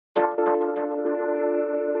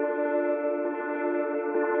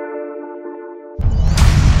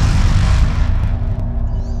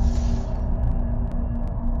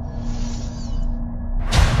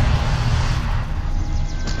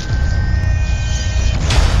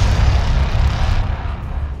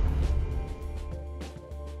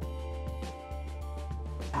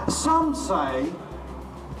Some say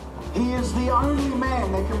he is the only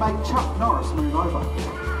man that can make Chuck Norris move over.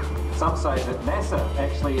 Some say that NASA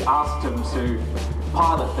actually asked him to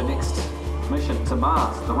pilot the next mission to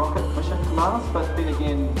Mars, the rocket mission to Mars, but then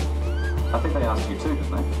again, I think they asked you too,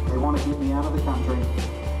 didn't they? They want to get me out of the country.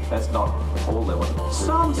 That's not all they want to do.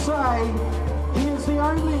 Some say he is the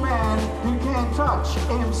only man who can touch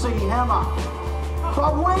MC Hammer.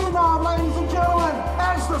 But we know him, ladies and gentlemen,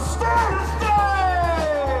 as the Stig!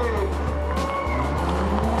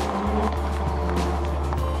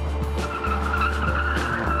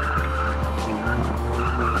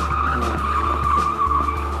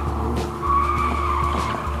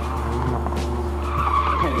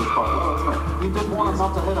 You did want him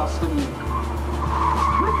not to hit us, didn't you?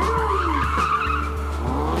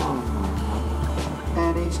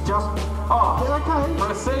 And he's just... Oh, okay.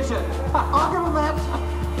 Precision. I'll give him that.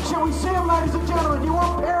 Shall we see him, ladies and gentlemen? You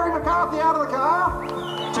want Perry McCarthy out of the car?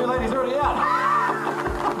 Two ladies already out.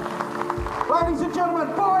 Ladies and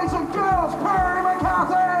gentlemen, boys and girls, Perry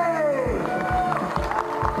McCarthy!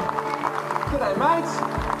 G'day, mates.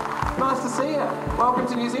 Nice to see you. Welcome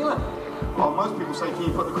to New Zealand. Well, most people say, can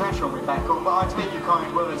you put the crash on me back on, but I take you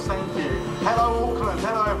kind words, thank you. Hello Auckland,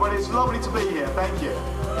 hello everybody, it's lovely to be here, thank you.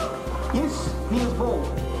 Yes, he is bald.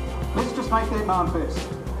 Let's just make that known first.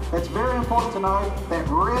 It's very important to know that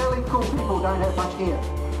really cool people don't have much hair.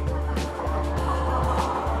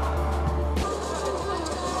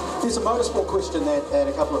 There's a motorsport question that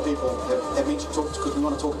a couple of people have mentioned, because we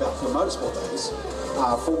want to talk about your motorsport days.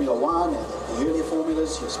 Formula One, and the earlier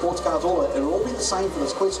formulas, your sports cars, all that, it'll all be the same for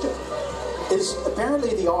this question. Is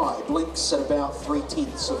apparently the eye blinks at about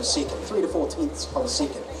 3/10 of a second, 3 to 4/10 of a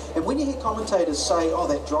second. And when you hear commentators say, oh,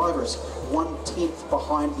 that driver is 1/10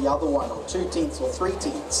 behind the other one, or 2/10 or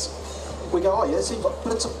 3/10, we go, oh yeah, it seems like,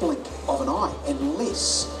 but it's a blink of an eye, and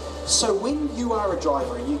less. So when you are a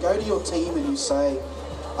driver and you go to your team and you say,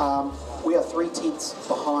 we are 3/10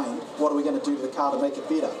 behind, what are we going to do to the car to make it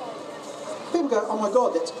better? People go, oh my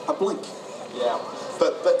God, that's a blink. Yeah,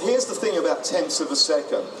 but here's the thing about tenths of a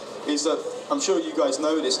second, is that, I'm sure you guys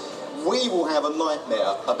know this, we will have a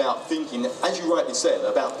nightmare about thinking, as you rightly said,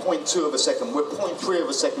 about 0.2 of a second, we're 0.3 of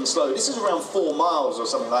a second slow. This is around 4 miles or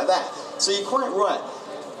something like that. So you're quite right.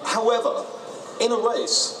 However, in a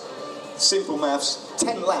race, simple maths,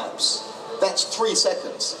 10 laps, that's 3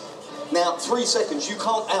 seconds. Now, 3 seconds, you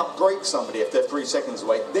can't out-brake somebody if they're 3 seconds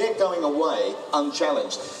away. They're going away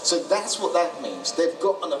unchallenged. So that's what that means. They've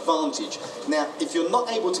got an advantage. Now, if you're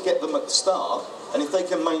not able to get them at the start, and if they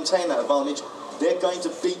can maintain that advantage, they're going to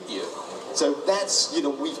beat you. So that's, you know,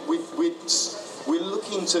 we're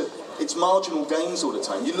looking to, it's marginal gains all the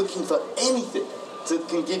time. You're looking for anything that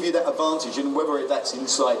can give you that advantage, and whether that's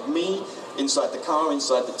inside me, inside the car,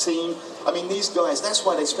 inside the team. I mean, these guys, that's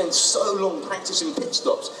why they spend so long practicing pit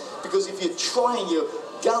stops, because if you're trying your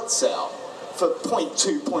guts out for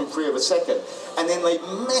 0.2, 0.3 of a second, and then they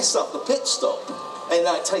mess up the pit stop, and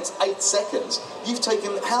that takes 8 seconds, you've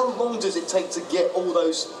taken, how long does it take to get all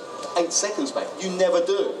those 8 seconds back? You never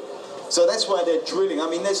do. So that's why they're drilling. I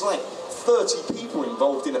mean, there's like 30 people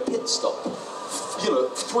involved in a pit stop. You know,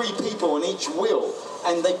 3 people on each wheel,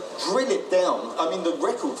 and they drill it down. I mean, the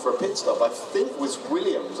record for a pit stop, I think, was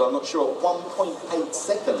Williams, I'm not sure, 1.8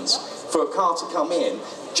 seconds for a car to come in,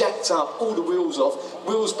 jacked up, all the wheels off,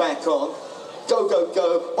 wheels back on, go, go,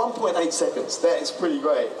 go, 1.8 seconds. That is pretty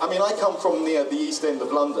great. I mean, I come from near the East End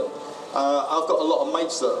of London. I've got a lot of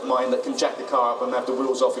mates of mine that can jack the car up and have the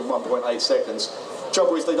wheels off in 1.8 seconds.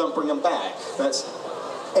 Trouble is, they don't bring them back. That's...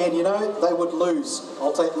 And you know, they would lose.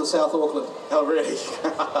 I'll take them to South Auckland. Oh, really?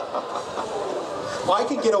 I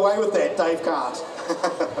can get away with that, Dave can't.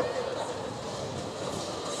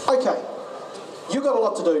 Okay, you've got a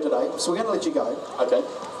lot to do today, so we're going to let you go. Okay.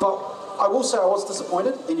 But I will say I was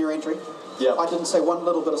disappointed in your entry. Yeah. I didn't say one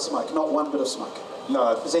little bit of smoke, not one bit of smoke.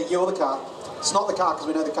 No. Is that you or the car? It's not the car, because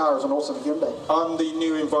we know the car is an awesome Hyundai. I'm the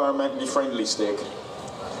new environmentally friendly Stig.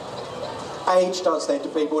 Age does that to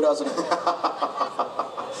people, doesn't it?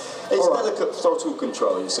 It's delicate throttle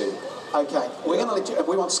control, you see. Okay, we're going to let you.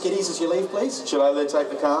 We want skiddies as you leave, please. Should I let take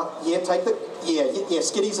the car? Yeah, take the. Yeah,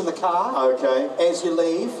 skiddies in the car. Okay. As you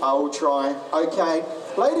leave. I will try. Okay.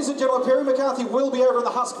 Ladies and gentlemen, Perry McCarthy will be over in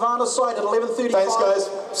the Husqvarna site at 11:35. Thanks, guys.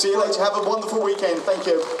 See you later. Have a wonderful weekend. Thank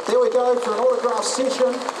you. There we go for an autograph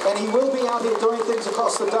session, and he will be out here doing things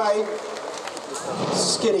across the day.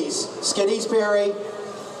 Skiddies. Skiddies, Perry.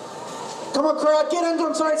 Come on, crowd, get into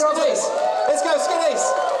them. Sorry, Skiddies. Let's go, skiddies.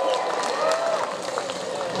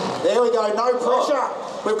 There we go, no pressure.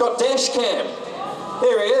 Oh, we've got dash cam.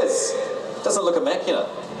 There he is. Doesn't look immaculate.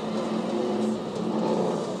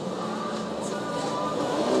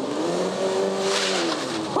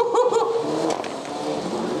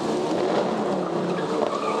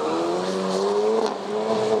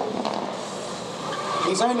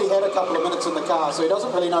 he's only had a couple of minutes in the car, so he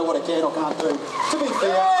doesn't really know what he can or can't do. To be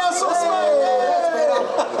fair, Yeah, so that's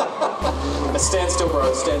better. Stand still,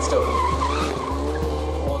 bro. Stand still.